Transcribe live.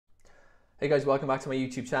Hey guys, welcome back to my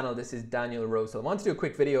YouTube channel. This is Daniel Rosehill. I want to do a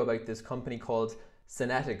quick video about this company called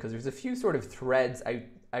Senetic because there's a few sort of threads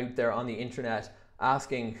out there on the internet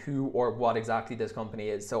asking who or what exactly this company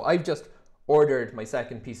is. So I've just ordered my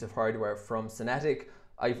second piece of hardware from Senetic.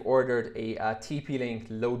 I've ordered a TP-Link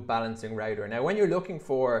load balancing router. Now when you're looking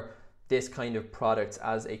for this kind of product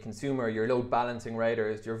as a consumer, your load balancing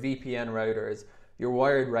routers, your VPN routers, your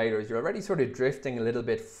wired routers, you're already sort of drifting a little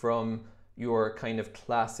bit from your kind of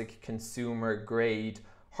classic consumer grade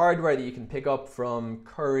hardware that you can pick up from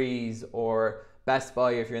Currys or Best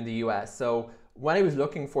Buy if you're in the US. So when I was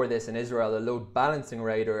looking for this in Israel, a load balancing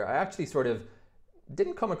router, I actually sort of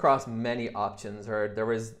didn't come across many options, or there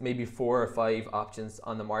was maybe 4 or 5 options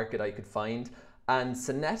on the market I could find. And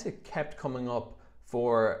Senetic kept coming up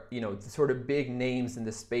for, you know, the sort of big names in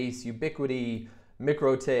the space, Ubiquiti,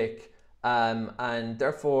 MikroTik, and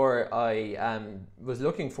therefore I was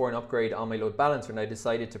looking for an upgrade on my load balancer and I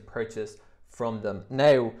decided to purchase from them.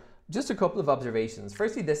 Now, just a couple of observations.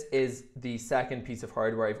 Firstly, this is the second piece of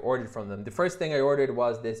hardware I've ordered from them. The first thing I ordered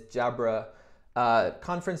was this Jabra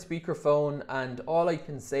conference speakerphone, and all I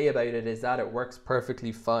can say about it is that it works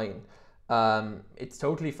perfectly fine. It's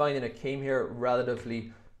totally fine and it came here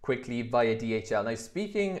relatively quickly via DHL. Now,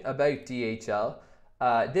 speaking about DHL,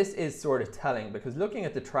 this is sort of telling because looking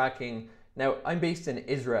at the tracking, now I'm based in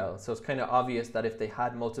Israel, so it's kind of obvious that if they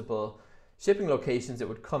had multiple shipping locations, it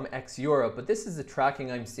would come ex-Europe, but this is the tracking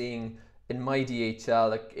I'm seeing in my DHL.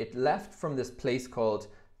 Like, it left from this place called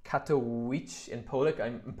Katowice in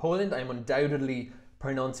Poland. I'm undoubtedly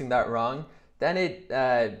pronouncing that wrong. Then it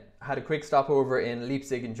had a quick stopover in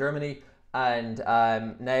Leipzig in Germany, and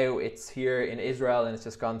now it's here in Israel, and it's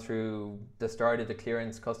just gone through the start of the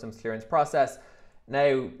customs clearance process.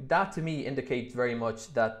 Now, that to me indicates very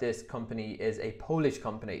much that this company is a Polish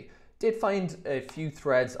company. Did find a few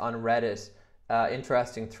threads on Reddit,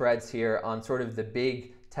 interesting threads here on sort of the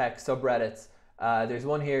big tech subreddits. There's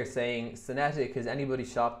one here saying, Senetic, has anybody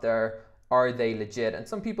shopped there? Are they legit? And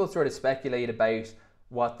some people sort of speculate about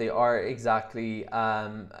what they are exactly.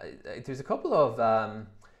 There's a couple of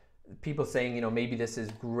people saying, you know, maybe this is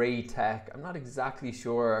grey tech. I'm not exactly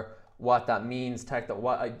sure what that means.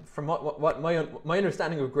 From what my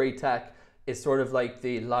understanding of grey tech is sort of like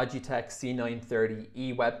the Logitech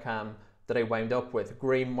C930E webcam that I wound up with.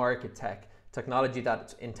 Grey market technology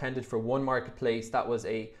that's intended for one marketplace. That was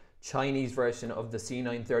a Chinese version of the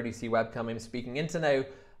C930C webcam I'm speaking into now,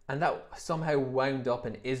 and that somehow wound up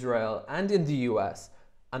in Israel and in the US.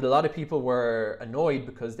 And a lot of people were annoyed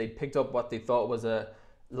because they picked up what they thought was a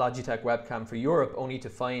Logitech webcam for Europe, only to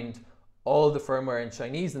find all the firmware in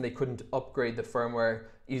Chinese and they couldn't upgrade the firmware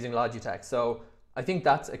using Logitech. So I think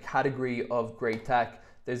that's a category of great tech.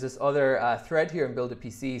 There's this other thread here in Build a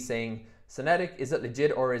PC saying, Senetic, is it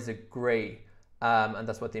legit or is it grey? And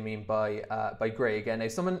that's what they mean by grey. Again, now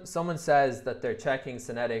someone says that they're checking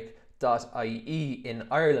Senetic.ie in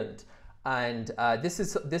Ireland, and this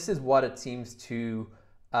is what it seems to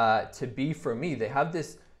be for me. They have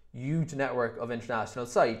this huge network of international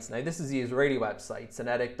sites. Now, this is the Israeli website,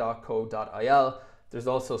 senetic.co.il. There's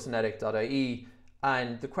also senetic.ie.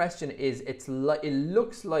 And the question is, it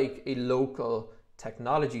looks like a local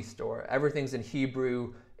technology store. Everything's in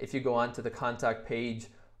Hebrew. If you go onto the contact page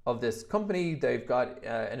of this company, they've got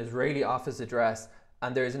an Israeli office address,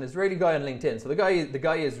 and there's an Israeli guy on LinkedIn. So the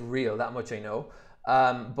guy is real, that much I know.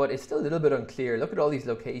 But it's still a little bit unclear. Look at all these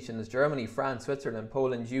locations: Germany, France, Switzerland,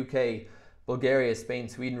 Poland, UK, Bulgaria, Spain,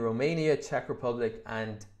 Sweden, Romania, Czech Republic,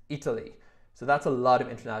 and Italy. So that's a lot of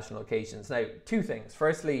international locations. Now, 2 things.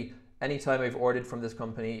 Firstly, anytime I've ordered from this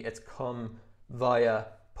company, it's come via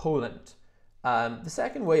Poland. The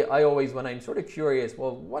second way I always, when I'm sort of curious,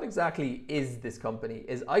 well, what exactly is this company,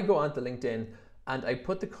 is I go onto LinkedIn and I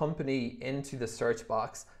put the company into the search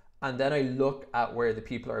box, and then I look at where the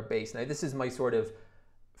people are based. Now, this is my sort of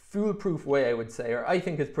foolproof way, I would say, or I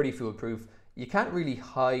think it's pretty foolproof. You can't really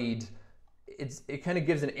hide. It kind of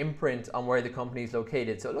gives an imprint on where the company is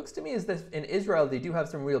located. So it looks to me as if in Israel, they do have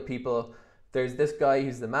some real people. There's this guy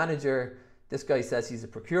who's the manager. This guy says he's a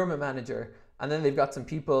procurement manager. And then they've got some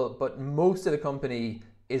people, but most of the company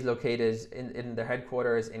is located in their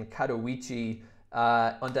headquarters in Katowice.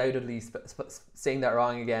 Undoubtedly saying that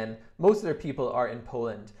wrong again. Most of their people are in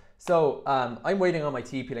Poland. So I'm waiting on my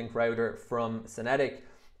TP-Link router from Senetic.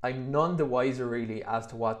 I'm none the wiser really as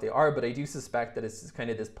to what they are, but I do suspect that it's kind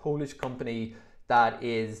of this Polish company that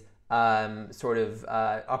is sort of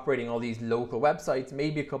operating all these local websites,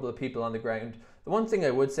 maybe a couple of people on the ground. The one thing I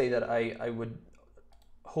would say that I would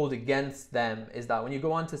hold against them is that when you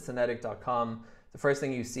go onto Senetic.com, the first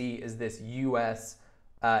thing you see is this US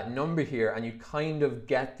number here, and you kind of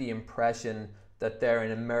get the impression that they're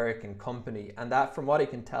an American company, and that, from what I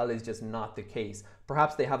can tell, is just not the case.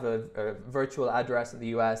 Perhaps they have a virtual address in the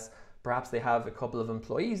US, perhaps they have a couple of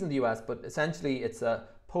employees in the US, but essentially it's a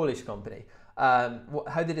Polish company.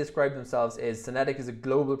 How they describe themselves is Senetic is a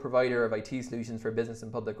global provider of IT solutions for business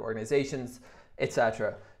and public organizations,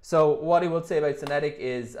 etc. So what I would say about Senetic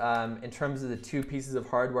is, in terms of the 2 pieces of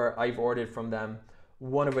hardware I've ordered from them,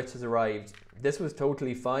 one of which has arrived. This was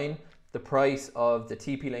totally fine. The price of the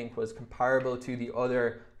TP-Link was comparable to the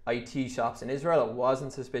other IT shops in Israel. It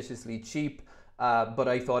wasn't suspiciously cheap, but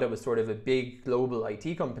I thought it was sort of a big global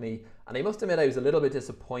IT company. And I must admit, I was a little bit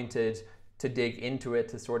disappointed to dig into it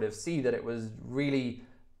to sort of see that it was really,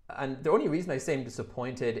 and the only reason I say I'm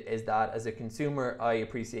disappointed is that as a consumer, I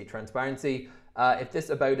appreciate transparency. If this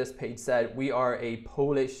About Us page said, we are a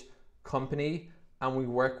Polish company and we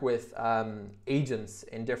work with agents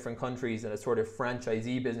in different countries in a sort of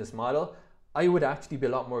franchisee business model, I would actually be a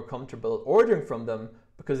lot more comfortable ordering from them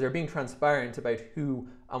because they're being transparent about who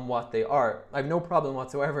and what they are. I have no problem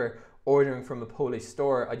whatsoever ordering from a Polish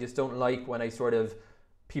store. I just don't like when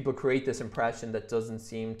people create this impression that doesn't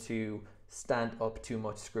seem to stand up to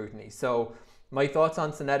much scrutiny. So my thoughts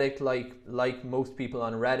on Senetic, like most people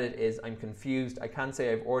on Reddit, is I'm confused. I can't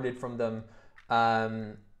say I've ordered from them,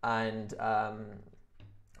 I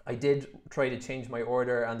did try to change my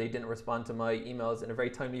order and they didn't respond to my emails in a very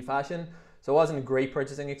timely fashion. So it wasn't a great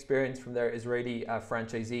purchasing experience from their Israeli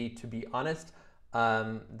franchisee, to be honest.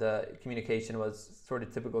 The communication was sort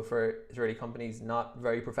of typical for Israeli companies, not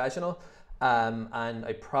very professional. And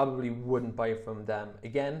I probably wouldn't buy from them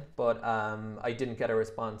again, but I didn't get a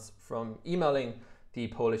response from emailing the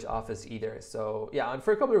Polish office either. So yeah, and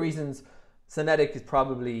for a couple of reasons, Senetic is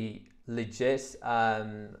probably legit,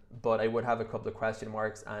 but I would have a couple of question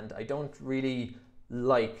marks, and I don't really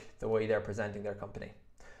like the way they're presenting their company.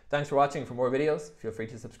 Thanks for watching. For more videos, feel free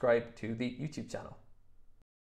to subscribe to the YouTube channel.